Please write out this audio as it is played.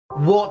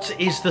What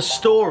is the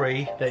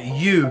story that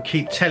you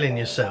keep telling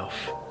yourself?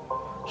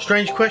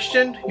 Strange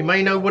question. You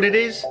may know what it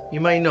is, you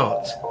may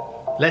not.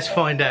 Let's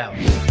find out.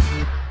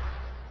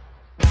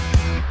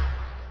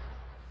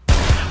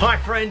 Hi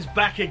friends,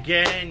 back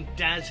again.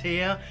 Daz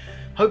here.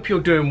 Hope you're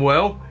doing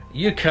well.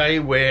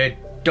 UK, we're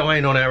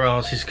dying on our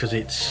asses because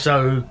it's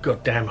so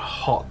goddamn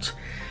hot.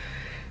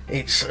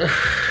 It's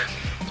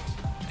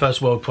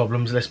first world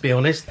problems, let's be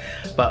honest.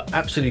 But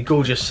absolutely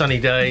gorgeous sunny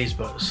days,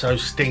 but so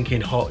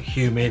stinking hot,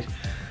 humid,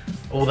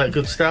 all that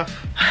good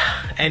stuff.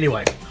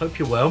 Anyway, hope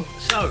you're well.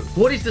 So,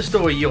 what is the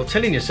story you're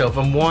telling yourself,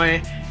 and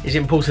why is it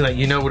important that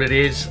you know what it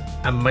is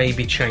and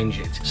maybe change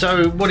it?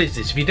 So, what is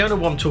this? If you don't know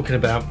what I'm talking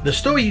about, the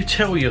story you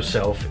tell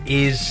yourself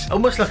is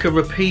almost like a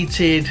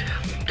repeated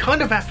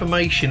kind of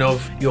affirmation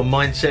of your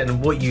mindset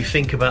and what you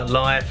think about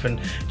life and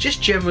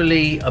just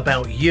generally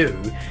about you.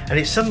 And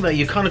it's something that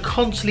you kind of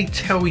constantly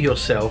tell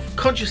yourself,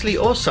 consciously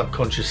or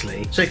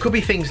subconsciously. So it could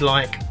be things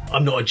like,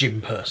 I'm not a gym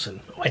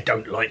person, I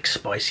don't like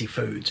spicy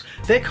foods.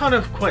 They're kind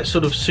of quite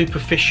sort of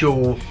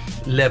superficial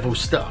level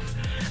stuff.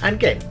 And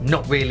again,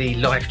 not really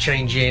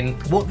life-changing.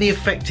 What the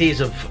effect is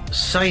of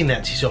saying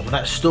that to yourself,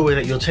 that story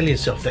that you're telling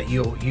yourself that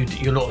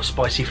you're not a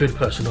spicy food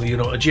person or you're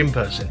not a gym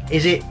person,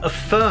 is it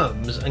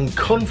affirms and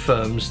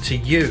confirms to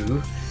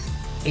you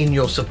in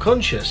your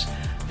subconscious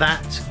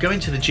that going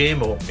to the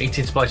gym or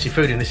eating spicy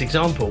food in this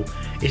example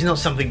is not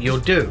something you'll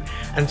do.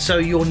 And so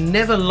you're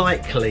never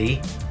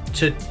likely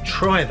to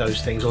try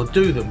those things or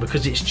do them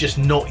because it's just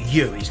not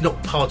you. It's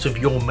not part of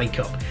your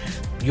makeup.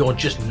 You're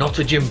just not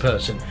a gym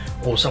person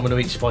or someone who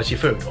eats spicy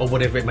food or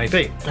whatever it may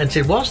be. And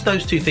so whilst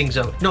those two things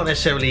are not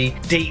necessarily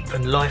deep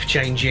and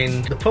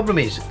life-changing, the problem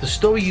is the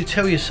story you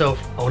tell yourself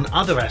on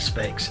other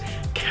aspects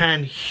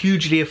can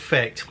hugely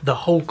affect the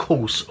whole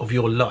course of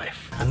your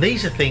life. And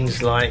these are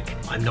things like,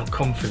 I'm not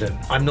confident,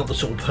 I'm not the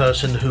sort of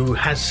person who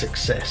has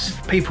success,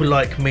 people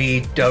like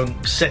me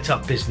don't set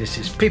up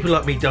businesses, people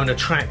like me don't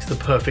attract the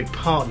perfect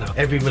partner,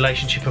 every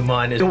relationship of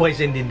mine is always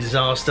ending in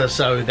disaster,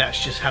 so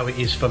that's just how it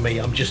is for me,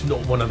 I'm just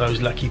not one of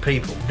those lucky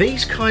people.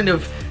 These kind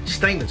of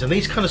statements and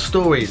these kind of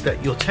stories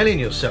that you're telling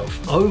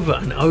yourself over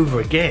and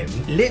over again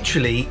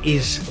literally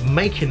is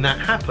making that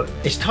happen.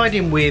 It's tied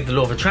in with the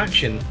law of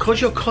attraction.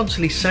 Because you're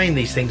constantly saying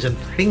these things and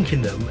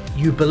thinking them,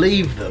 you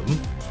believe them,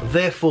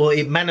 therefore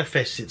it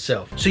manifests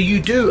itself. So you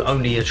do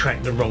only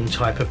attract the wrong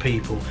type of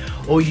people,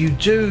 or you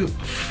do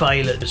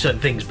fail at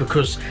certain things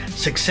because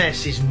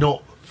success is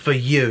not for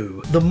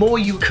you. The more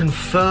you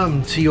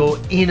confirm to your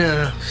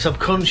inner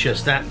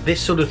subconscious that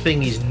this sort of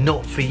thing is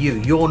not for you,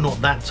 you're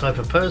not that type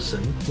of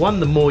person, one,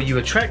 the more you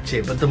attract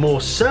it, but the more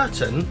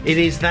certain it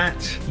is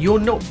that you're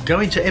not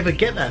going to ever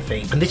get that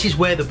thing. And this is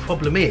where the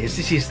problem is.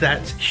 This is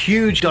that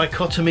huge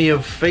dichotomy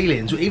of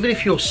feelings. Even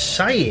if you're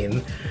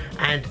saying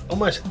and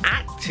almost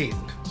acting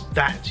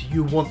that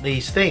you want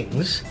these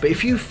things, but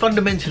if you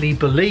fundamentally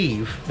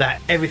believe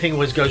that everything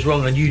always goes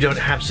wrong and you don't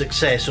have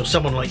success, or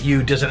someone like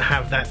you doesn't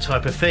have that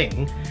type of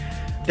thing,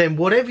 then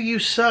whatever you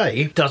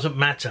say doesn't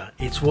matter.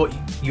 It's what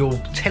you're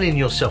telling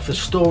yourself, the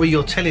story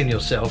you're telling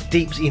yourself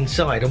deep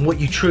inside, and what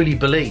you truly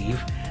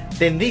believe.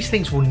 Then these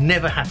things will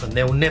never happen,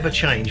 they'll never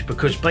change,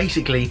 because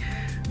basically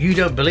you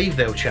don't believe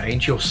they'll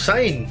change. You're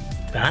saying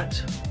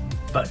that,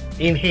 but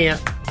in here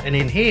and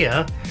in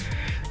here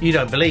you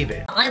don't believe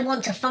it. I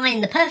want to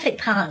find the perfect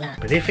partner.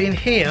 But if in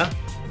here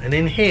and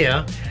in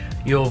here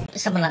you're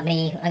someone like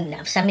me, I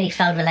have so many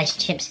failed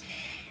relationships,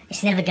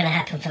 it's never going to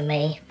happen for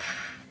me.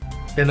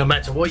 Then no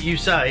matter what you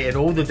say and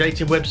all the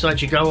dating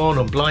websites you go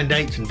on blind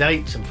dates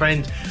and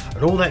friends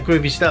and all that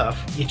groovy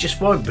stuff, you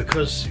just won't,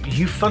 because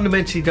you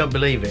fundamentally don't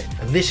believe it.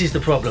 And this is the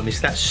problem.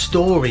 It's that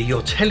story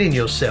you're telling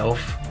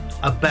yourself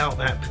about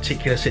that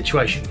particular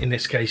situation, in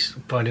this case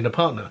finding a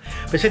partner.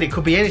 But said it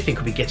could be anything. It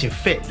could be getting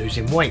fit,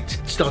 losing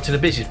weight, starting a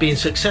business, being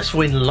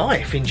successful in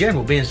life in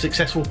general, being a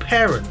successful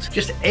parent,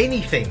 just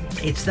anything.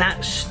 It's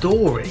that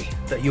story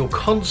that you're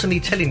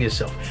constantly telling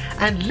yourself.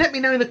 And let me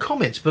know in the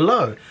comments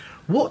below,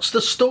 what's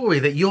the story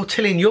that you're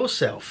telling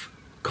yourself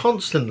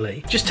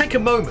constantly? Just take a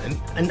moment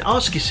and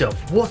ask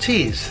yourself, what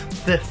is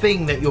the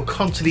thing that you're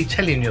constantly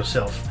telling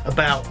yourself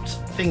about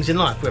things in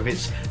life, whether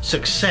it's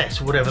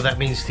success, whatever that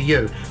means to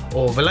you,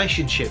 or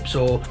relationships,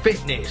 or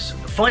fitness,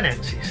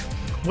 finances,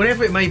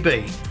 whatever it may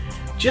be.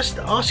 Just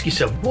ask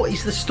yourself, what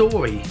is the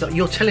story that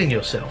you're telling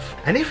yourself?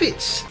 And if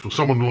it's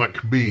someone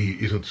like me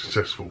isn't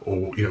successful,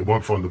 or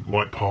won't find the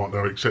right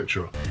partner,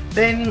 etc.,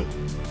 then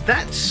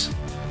that's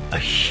a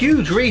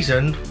huge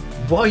reason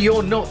why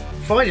you're not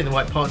finding the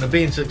right partner,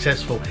 being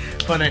successful,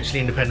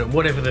 financially independent,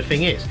 whatever the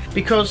thing is,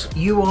 because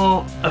you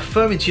are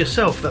affirming to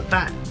yourself that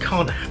that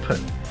can't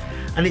happen.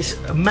 And it's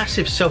a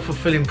massive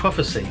self-fulfilling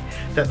prophecy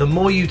that the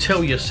more you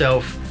tell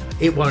yourself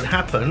it won't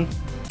happen,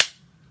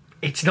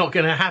 it's not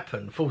going to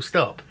happen, full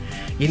stop.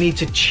 You need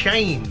to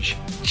change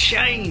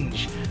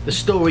the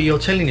story you're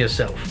telling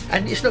yourself.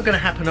 And it's not going to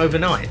happen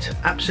overnight,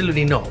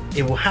 absolutely not.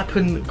 It will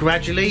happen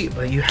gradually,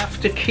 but you have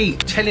to keep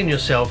telling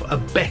yourself a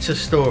better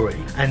story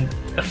and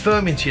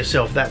affirming to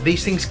yourself that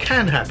these things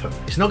can happen.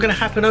 It's not going to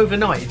happen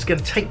overnight, it's going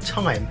to take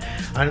time,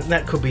 and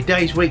that could be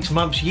days, weeks,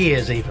 months,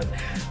 years even.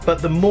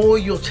 But the more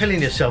you're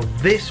telling yourself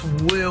this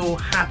will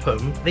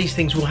happen, these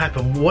things will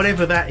happen,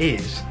 whatever that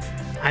is,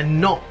 and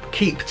not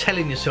keep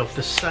telling yourself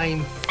the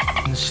same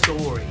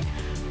story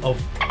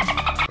of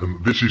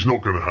this is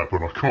not going to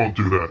happen, I can't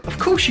do that. Of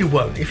course you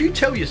won't. If you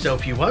tell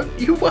yourself you won't,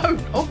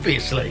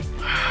 obviously.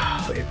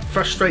 It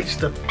frustrates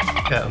the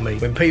out of me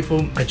when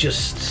people are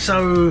just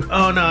so,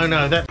 oh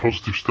no, that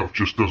Positive stuff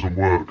just doesn't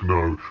work,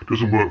 no. It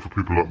doesn't work for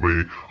people like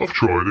me. I've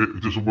tried it,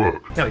 it doesn't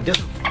work. No, it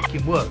doesn't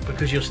fucking work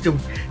because you're still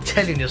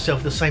telling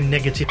yourself the same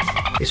negative.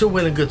 It's all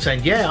well and good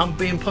saying, yeah, I'm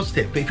being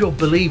positive, but if you're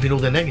believing all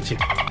the negative,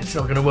 it's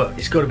not going to work.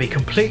 It's got to be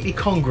completely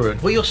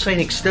congruent. What you're saying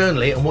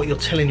externally and what you're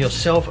telling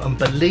yourself and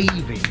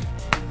believing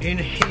in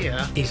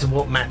here is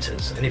what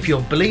matters. And if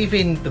you're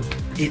believing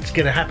it's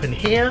going to happen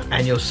here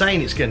and you're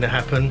saying it's going to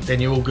happen, then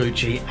you're all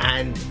Gucci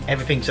and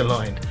everything's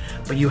aligned.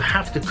 But you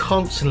have to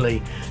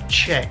constantly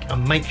check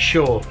and make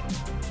sure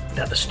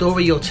that the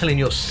story you're telling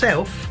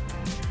yourself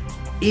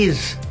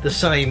is the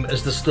same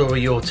as the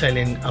story you're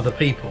telling other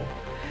people.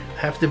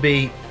 Have to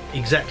be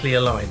exactly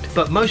aligned.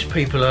 But most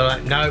people are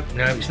like, no,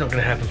 it's not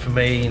going to happen for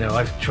me, you know,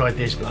 I've tried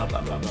this, blah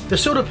blah blah blah. The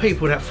sort of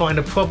people that find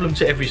a problem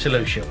to every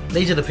solution,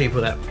 these are the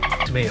people that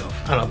piss me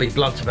off. And I'll be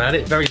blunt about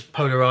it, very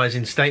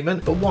polarizing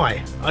statement, but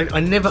why?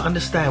 I never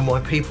understand why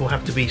people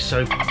have to be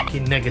so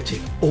fucking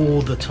negative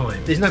all the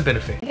time. There's no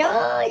benefit.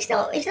 No, it's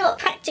not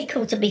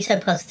practical to be so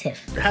positive.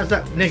 How's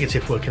that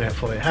negative working out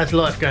for you? How's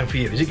life going for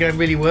you? Is it going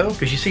really well?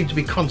 Because you seem to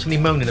be constantly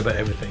moaning about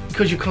everything.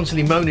 Because you're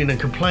constantly moaning and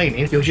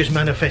complaining, you're just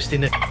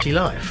manifesting a shitty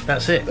life.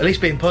 That's it. At least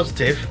being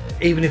positive,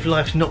 even if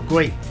life's not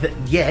great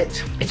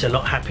yet, it's a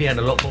lot happier and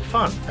a lot more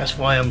fun. That's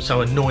why I'm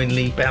so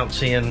annoyingly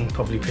bouncy and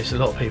probably piss a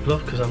lot of people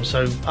off, because I'm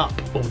so up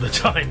all the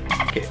time.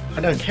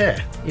 I don't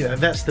care. You know,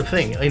 that's the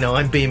thing. You know,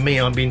 I'm being me,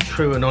 I'm being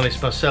true and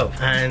honest myself.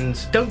 And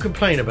don't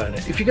complain about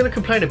it. If you're going to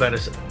complain about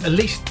it, at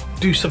least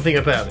do something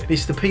about it.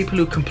 It's the people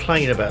who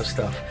complain about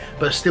stuff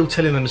but are still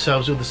telling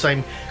themselves all the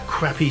same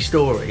crappy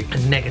story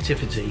and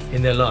negativity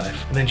in their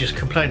life, and then just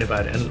complain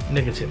about it and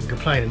negative and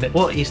complain. And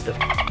what is the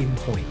f***ing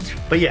point?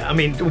 But yeah, I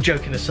mean, all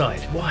joking aside,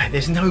 why?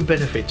 There's no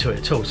benefit to it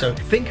at all. So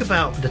think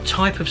about the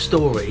type of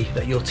story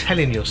that you're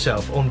telling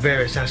yourself on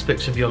various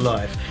aspects of your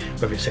life,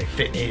 whether it's say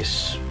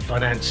fitness,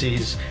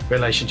 finances,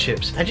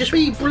 relationships, and just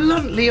be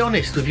bluntly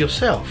honest with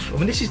yourself. I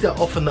mean, this is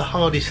often the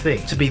hardest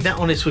thing, to be that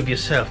honest with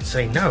yourself, to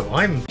say, no,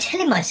 I'm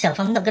telling myself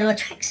I'm not going to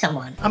attract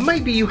someone. And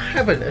maybe you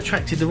haven't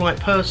attracted the right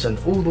person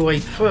all the way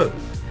through.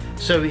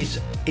 So it's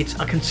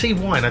I can see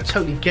why, and I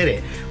totally get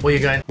it, where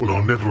you're going, well,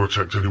 I'll never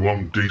attract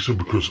anyone decent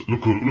because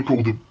look at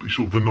all the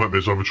sort of the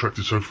nightmares I've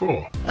attracted so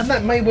far. And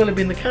that may well have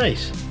been the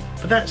case,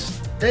 but that's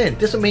then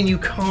doesn't mean you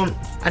can't.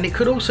 And it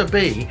could also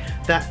be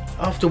that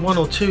after one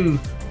or two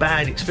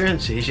bad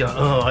experiences, you're like,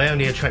 oh, I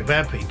only attract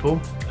bad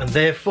people, and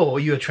therefore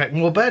you attract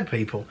more bad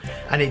people,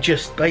 and it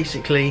just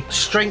basically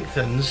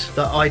strengthens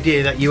the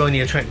idea that you only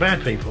attract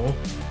bad people.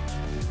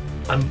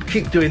 And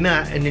keep doing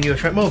that, and then you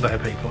attract more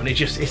bad people, and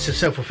it's a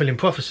self-fulfilling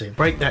prophecy.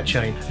 Break that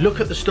chain. Look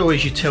at the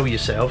stories you tell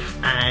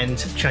yourself and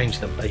change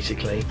them,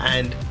 basically,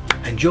 and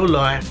your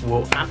life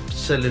will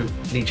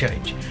absolutely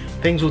change.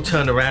 Things will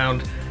turn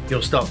around.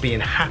 You'll start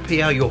being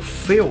happier. You'll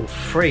feel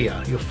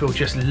freer. You'll feel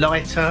just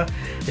lighter.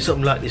 It's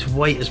something like this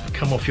weight has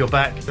come off your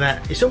back.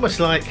 That it's almost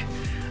like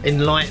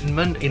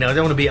enlightenment. You know, I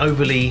don't want to be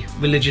overly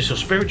religious or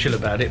spiritual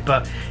about it,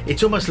 but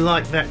it's almost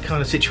like that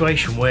kind of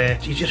situation where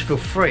you just feel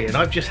free. And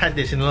I've just had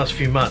this in the last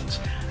few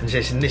months, and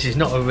this is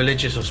not a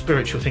religious or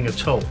spiritual thing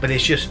at all, but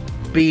it's just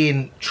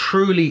being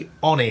truly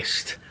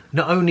honest,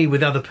 not only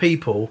with other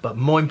people, but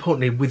more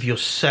importantly with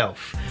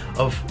yourself,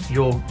 of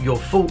your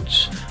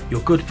faults,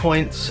 your good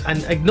points,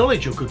 and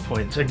acknowledge your good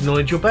points,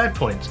 acknowledge your bad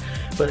points,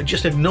 but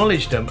just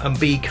acknowledge them and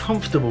be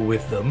comfortable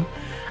with them,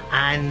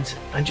 and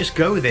just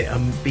go with it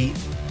and be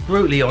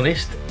brutally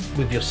honest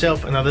with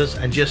yourself and others,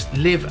 and just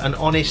live an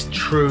honest,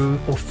 true,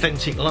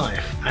 authentic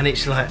life. And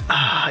it's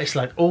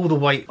like all the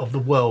weight of the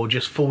world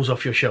just falls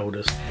off your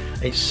shoulders.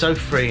 It's so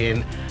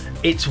freeing.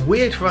 It's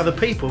weird for other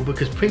people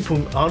because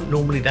people aren't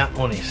normally that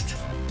honest.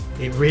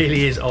 It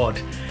really is odd,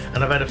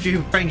 and I've had a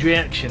few strange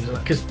reactions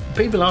because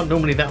people aren't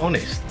normally that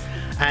honest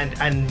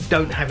and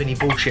don't have any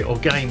bullshit or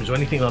games or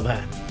anything like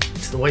that.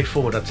 It's the way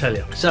forward, I tell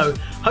you. So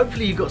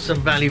hopefully you got some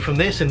value from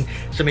this and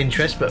some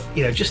interest, but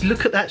you know, just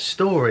look at that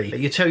story that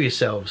you tell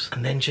yourselves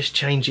and then just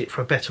change it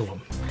for a better one.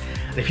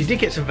 And if you did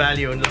get some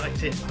value and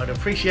liked it, I'd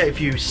appreciate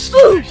if you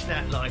smash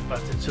that like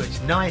button so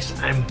it's nice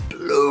and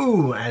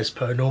blue as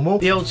per normal.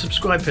 The old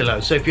subscribe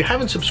pillow. So if you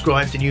haven't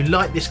subscribed and you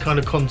like this kind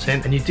of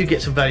content and you do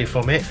get some value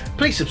from it,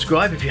 please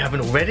subscribe if you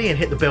haven't already, and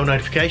hit the bell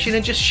notification,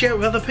 and just share it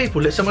with other people.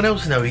 Let someone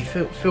else know you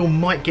feel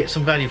might get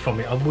some value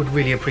from it. I would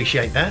really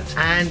appreciate that.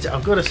 And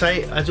I've got to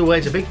say, as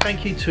always, a big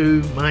thank you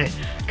to my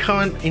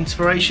current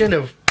inspiration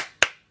of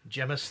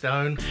Gemma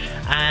Stone,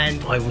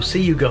 and I will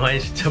see you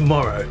guys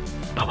tomorrow.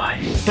 Bye-bye.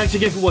 Thanks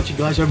again for watching,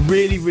 guys. I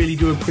really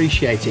do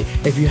appreciate it.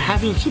 If you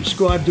haven't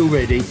subscribed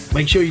already,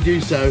 make sure you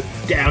do so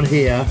down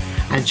here,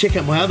 and check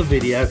out my other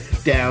video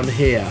down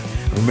here.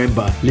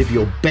 Remember, live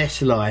your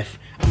best life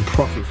and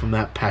profit from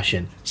that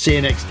passion. See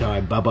you next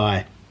time.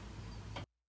 Bye-bye.